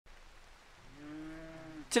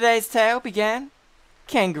Today's tale began.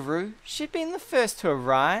 Kangaroo, she'd been the first to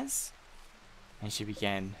arise, and she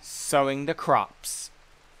began sowing the crops,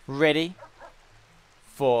 ready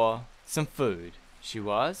for some food. She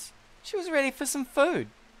was ready for some food.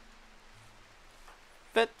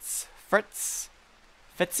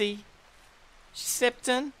 Fritzy, she stepped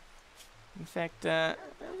in. In fact, she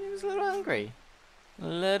was a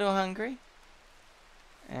little hungry.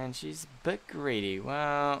 And she's a bit greedy.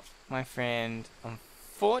 Well, my friend,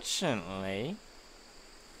 unfortunately,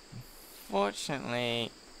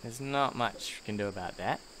 there's not much you can do about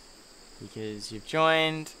that. Because you've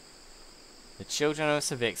joined the children of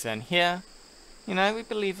Cervexa. And here, you know, we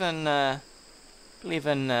believe in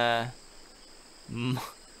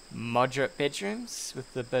moderate bedrooms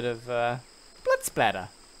with a bit of blood splatter,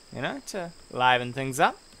 you know, to liven things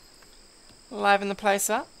up, liven the place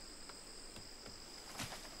up.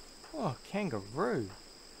 Oh, kangaroo,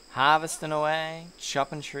 harvesting away,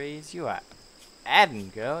 chopping trees. You are adding,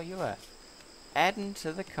 girl. You are adding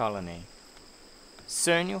to the colony.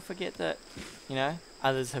 Soon you'll forget that, you know,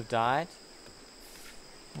 others have died.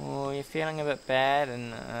 Or you're feeling a bit bad,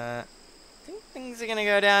 and I think things are gonna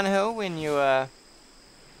go downhill when you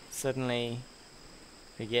suddenly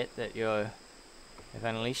forget that you've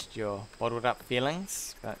unleashed your bottled up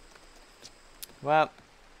feelings. But, well,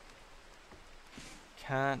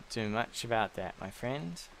 can't do much about that, my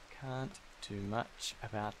friend. Can't do much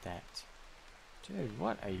about that. Dude,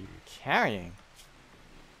 what are you carrying?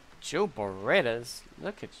 Jill Berettas,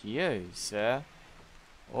 look at you, sir.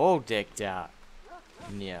 All decked out.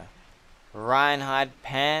 Yeah. Rhinehide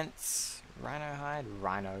pants. Rhino hide?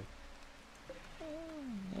 Rhino.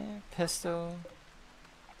 Yeah, pistol.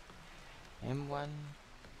 M1.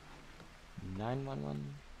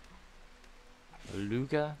 911.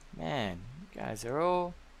 Luger. Man, you guys are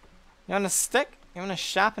all... You want a stick? You want a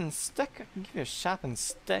sharpened stick? I can give you a sharpened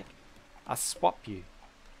stick. I'll swap you.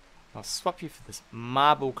 I'll swap you for this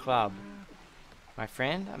marble club. My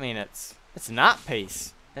friend, I mean, it's an art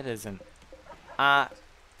piece. It is an art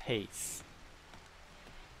piece.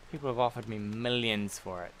 People have offered me millions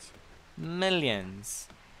for it. Millions.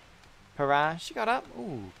 Parah, she got up.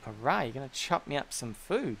 Ooh, Parah, you're gonna chop me up some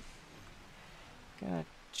food. Gonna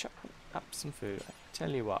chop up some food. I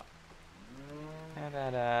tell you what. How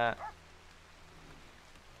about,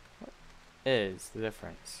 what is the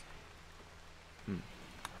difference?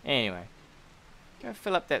 Anyway. Go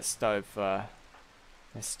fill up that stove for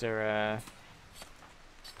Mr.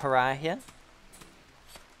 Parah here.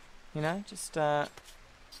 You know, just, let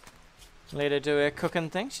her do her cooking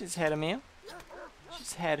thing. She's had a meal.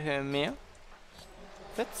 She's had her meal.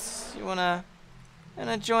 Fitz, you wanna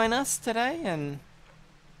join us today and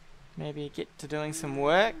maybe get to doing some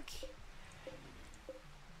work?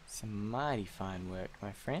 Some mighty fine work,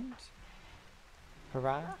 my friend.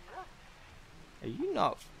 Parah, are you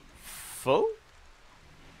not full?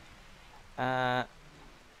 Fine.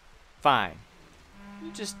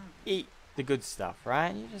 You just eat the good stuff,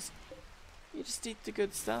 right? You just eat the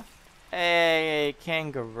good stuff. Hey,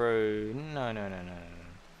 kangaroo. No.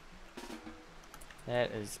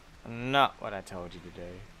 That is not what I told you to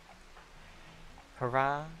do.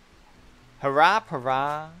 Hurrah.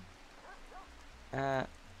 Hurrah. I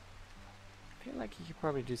feel like you could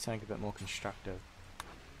probably do something a bit more constructive.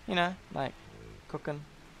 You know, like cooking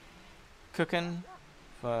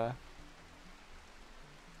for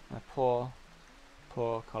my poor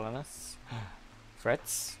colonists.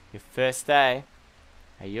 Fritz, your first day.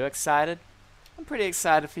 Are you excited? I'm pretty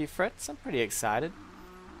excited for you, Fritz. I'm pretty excited.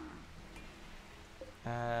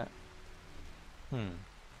 I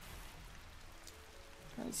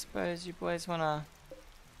suppose you boys wanna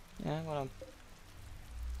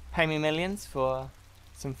pay me millions for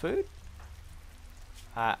some food?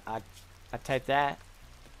 I'd take that.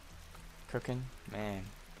 Cooking, man,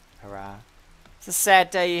 hurrah. It's a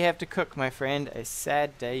sad day you have to cook, my friend. A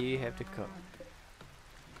sad day you have to cook.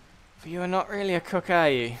 But you are not really a cook, are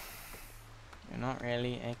you? You're not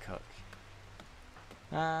really a cook.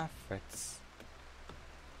 Ah, Fritz.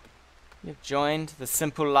 You've joined the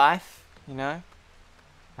simple life, you know?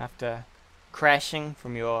 After crashing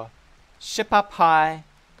from your ship up high,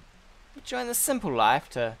 you joined the simple life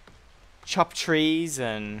to chop trees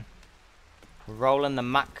and roll in the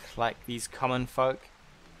muck like these common folk.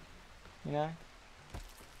 You know?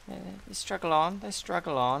 They struggle on.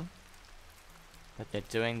 But they're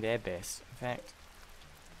doing their best. In fact,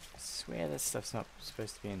 I swear this stuff's not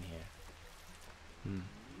supposed to be in here.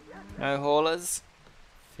 No haulers.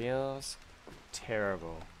 Feels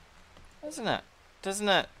terrible. Doesn't it?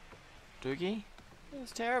 Doogie?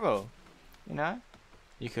 Feels terrible. You know?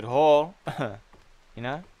 You could haul. You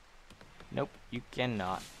know? Nope, you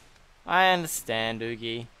cannot. I understand,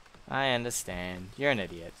 Oogie. I understand. You're an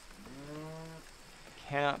idiot.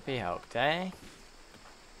 Cannot be helped, eh?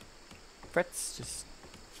 Fritz, just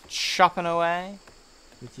chopping away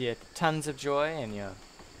with your tons of joy and your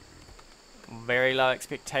very low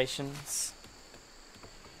expectations.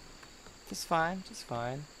 Just fine, just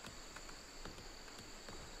fine.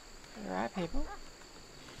 Alright, people.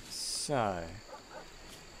 So,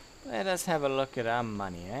 let us have a look at our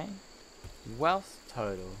money, eh? Wealth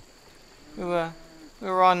total. We were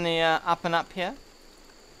on the up and up here.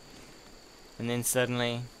 And then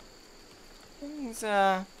suddenly, things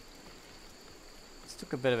just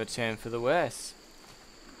took a bit of a turn for the worse.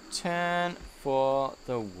 Turn for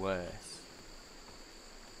the worse.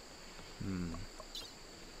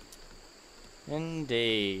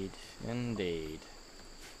 Indeed, indeed.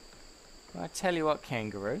 Well, I tell you what,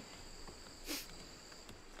 kangaroo.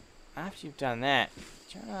 After you've done that,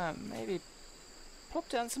 do you wanna maybe pop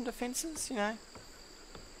down some defenses, you know?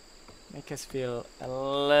 Make us feel a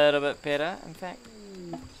little bit better, in fact.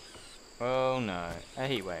 Oh no, a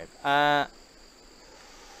heat wave.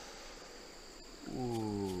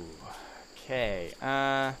 Ooh, okay,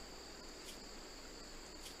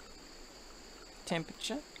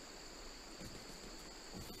 temperature.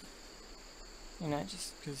 You know,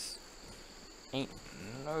 just because ain't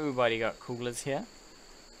nobody got coolers here.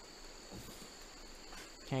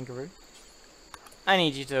 Kangaroo. I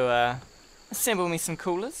need you to assemble me some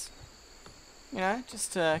coolers. You know,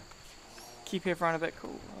 just to keep everyone a bit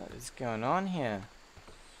cool. What is going on here?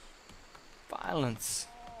 Violence.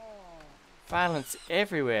 Violence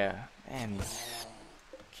everywhere. Man, this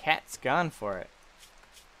cat's going for it.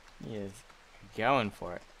 He is going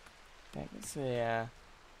for it. That's a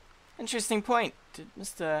interesting point. Did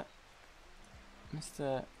Mr.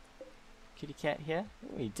 Kitty Cat here?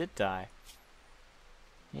 Oh, he did die.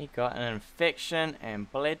 He got an infection and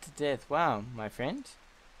bled to death. Wow, my friend.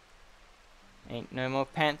 Ain't no more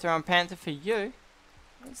panther on panther for you.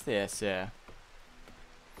 What's there, sir?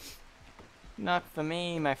 Not for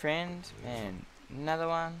me, my friend. And another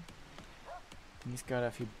one. He's got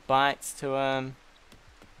a few bites to him.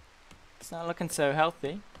 It's not looking so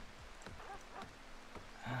healthy.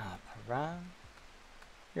 Ah, Param.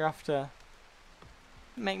 You're off to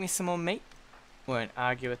make me some more meat. Won't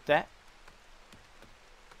argue with that.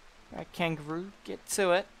 Right, kangaroo, get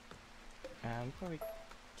to it. Probably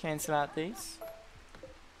cancel out these.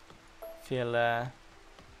 Feel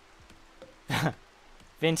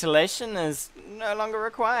ventilation is no longer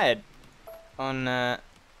required on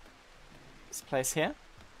this place here.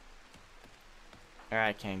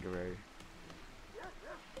 Alright, kangaroo.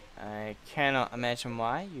 I cannot imagine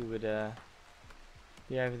why you would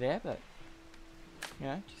be over there, but you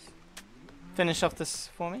know, just finish off this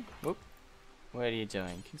for me. Whoop. What are you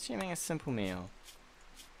doing? Consuming a simple meal.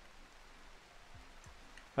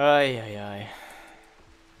 Ay, ay, ay.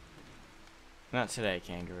 Not today,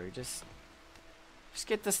 kangaroo. Just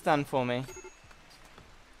get this done for me.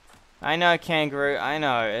 I know, kangaroo. I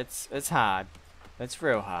know. It's hard. It's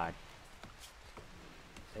real hard.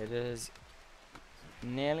 It is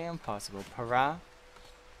nearly impossible. Para.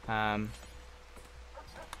 Can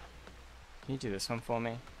you do this one for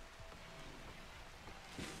me?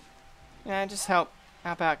 Yeah, just help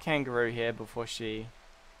out kangaroo here before she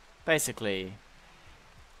basically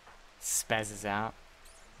spazzes out.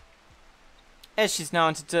 As she's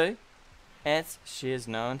known to do. As she is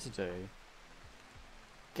known to do.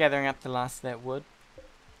 Gathering up the last of that wood.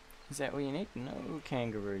 Is that what you need? No,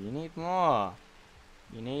 kangaroo. You need more.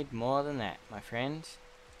 You need more than that, my friend.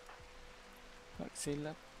 Look, see,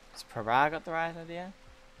 look. Has Para got the right idea?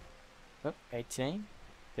 Oop, 18.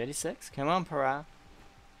 36. Come on, Para.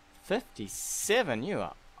 57. You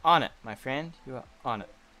are on it, my friend. You are on it.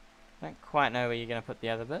 I don't quite know where you're going to put the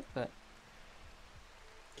other bit, but...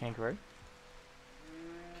 Kangaroo.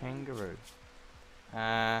 Kangaroo.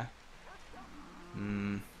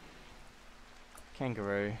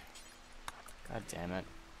 Kangaroo. God damn it.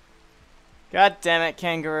 God damn it,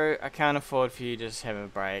 kangaroo. I can't afford for you to just have a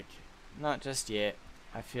break. Not just yet.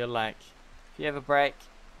 I feel like if you have a break,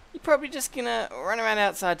 you're probably just gonna run around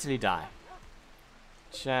outside till you die.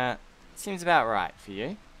 Which seems about right for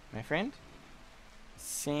you, my friend.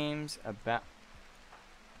 Seems about...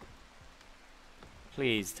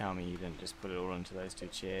 Please tell me you didn't just put it all into those two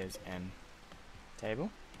chairs and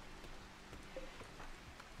table.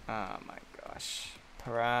 Oh my gosh.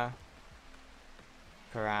 Para.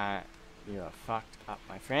 Para, you are fucked up,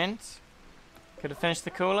 my friend. Could have finished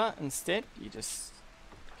the cooler. Instead, you just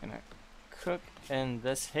gonna cook in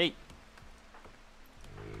this heat.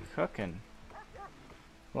 Cooking.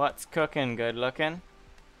 What's cooking? Good looking.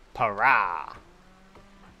 Hurrah!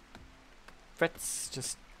 Fritz,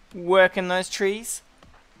 just working those trees.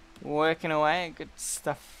 Working away. Good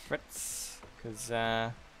stuff, Fritz. Because,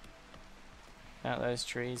 without those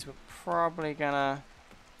trees, we're probably gonna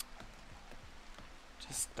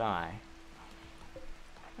just die.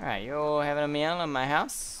 Alright, you're all having a meal in my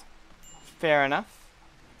house. Fair enough.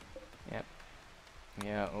 Yep.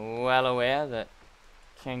 You're well aware that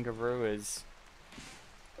kangaroo is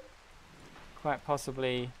quite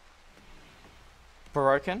possibly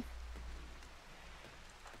broken.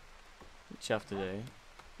 What you have to do?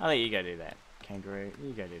 I'll let you go do that, kangaroo.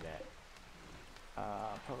 You go do that.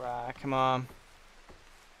 Hurrah, come on.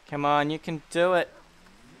 Come on, you can do it.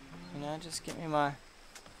 You know, just get me my...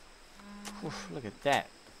 Oof, look at that.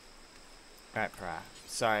 Alright, Parah.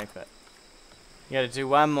 Sorry, but you gotta do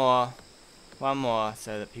one more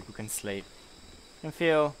so that people can sleep and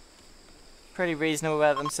feel pretty reasonable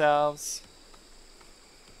about themselves.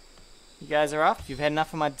 You guys are off? You've had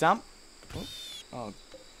enough of my dump? Ooh. Oh,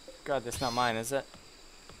 God, that's not mine, is it?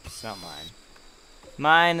 It's not mine.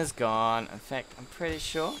 Mine is gone. In fact, I'm pretty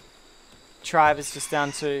sure tribe is just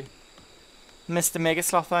down to Mr.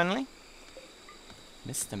 Megasloth only.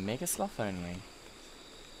 Mr. Megasloth only.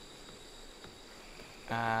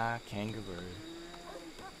 Ah, kangaroo.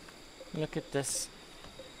 Look at this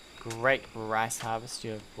great rice harvest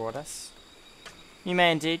you have brought us. You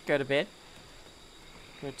may indeed go to bed.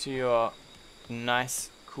 Go to your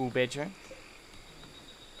nice, cool bedroom.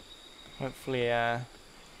 Hopefully,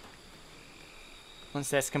 once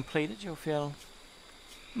that's completed, you'll feel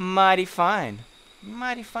mighty fine.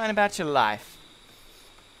 Mighty fine about your life.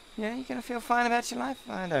 Yeah, you're gonna feel fine about your life?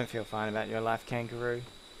 I don't feel fine about your life, kangaroo.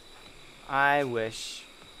 I wish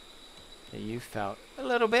that you felt a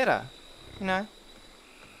little better. You know?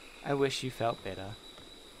 I wish you felt better.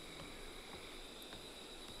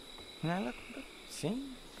 You know, look, see?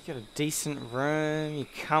 You got a decent room, you're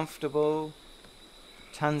comfortable,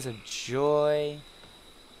 tons of joy.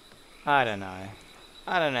 I don't know.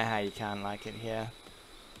 I don't know how you can't like it here.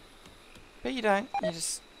 But you don't, you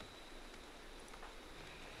just...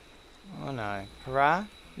 Oh no. Hurrah?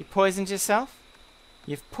 You poisoned yourself?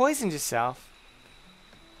 You've poisoned yourself.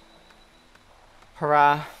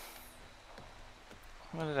 Hurrah.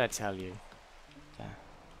 What did I tell you? The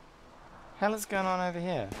hell is going on over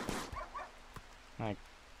here? My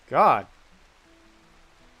God.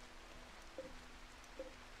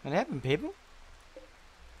 What happened, people?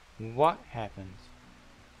 What happened?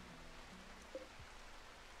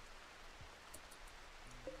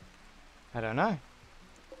 I don't know.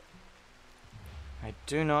 I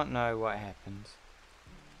do not know what happened.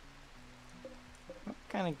 What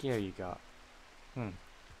kind of gear you got?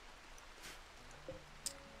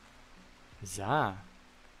 Bizarre.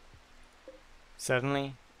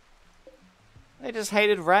 Suddenly, they just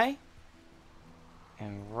hated Ray,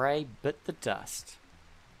 and Ray bit the dust.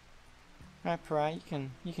 Right, Parah,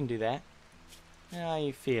 you can do that. How are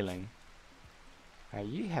you feeling? Alright,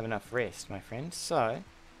 you have enough rest, my friend. So,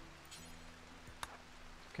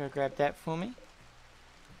 go grab that for me.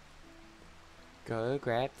 Go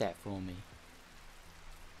grab that for me.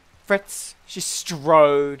 Fritz, she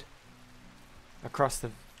strode across the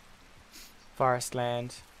forest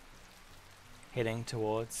land, heading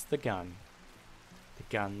towards the gun. The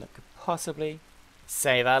gun that could possibly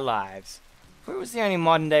save our lives. It was the only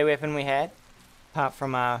modern day weapon we had, apart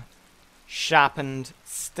from our sharpened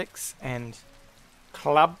sticks and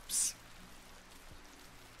clubs.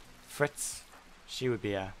 Fritz, she would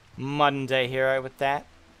be a modern day hero with that.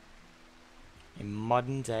 A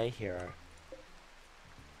modern day hero.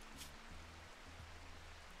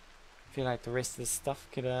 I feel like the rest of this stuff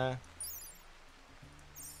could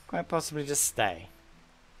quite possibly just stay.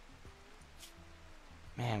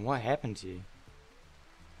 Man, what happened to you?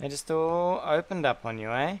 They just all opened up on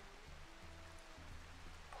you, eh?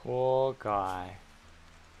 Poor guy.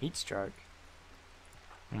 Heat stroke.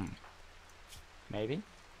 Maybe?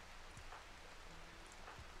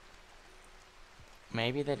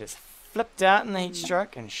 Maybe they just flipped out in the heat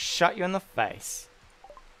stroke and shot you in the face.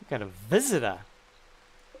 You got a visitor.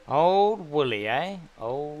 Old Wooly, eh?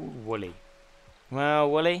 Old Wooly. Well,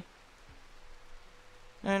 Wooly,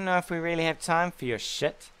 I don't know if we really have time for your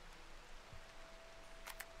shit.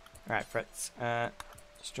 Alright, Fritz.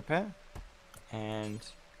 Strip her. And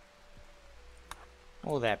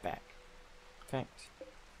all that back. In fact,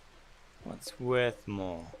 what's worth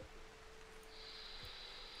more?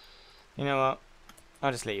 You know what?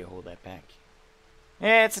 I'll just let you hold that back.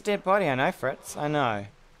 Yeah, it's a dead body, I know, Fritz. I know.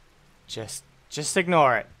 Just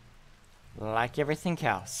ignore it. Like everything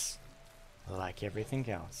else. Like everything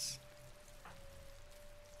else.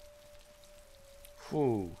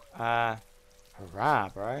 Whew. Hurrah,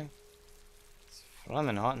 bro. It's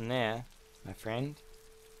flaming hot in there, my friend.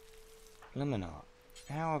 Flaming hot.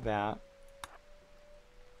 How about...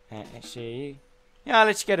 actually... Yeah, I'll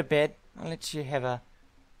let you go to bed. I'll let you have a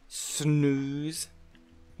snooze.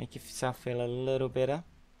 Make yourself feel a little better.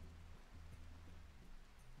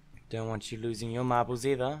 Don't want you losing your marbles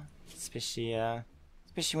either. Especially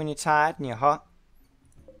when you're tired and you're hot.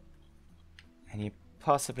 And you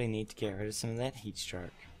possibly need to get rid of some of that heat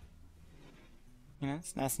stroke. You know,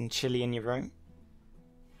 it's nice and chilly in your room.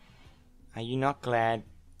 Are you not glad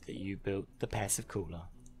that you built the passive cooler?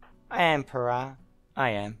 I am, Para. I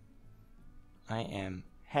am. I am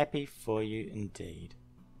happy for you indeed.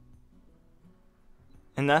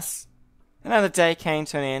 And thus, another day came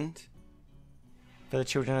to an end for the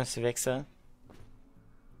children of Cervexa.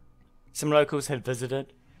 Some locals had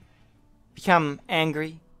visited, become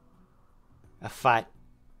angry. A fight,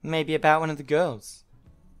 maybe about one of the girls.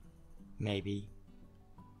 Maybe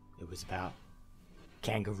it was about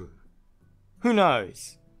kangaroo. Who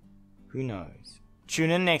knows? Who knows?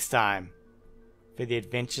 Tune in next time for the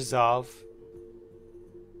adventures of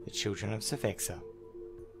the children of Cervexa.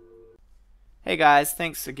 Hey guys,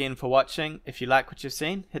 thanks again for watching. If you like what you've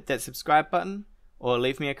seen, hit that subscribe button or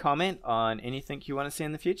leave me a comment on anything you want to see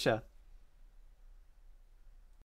in the future.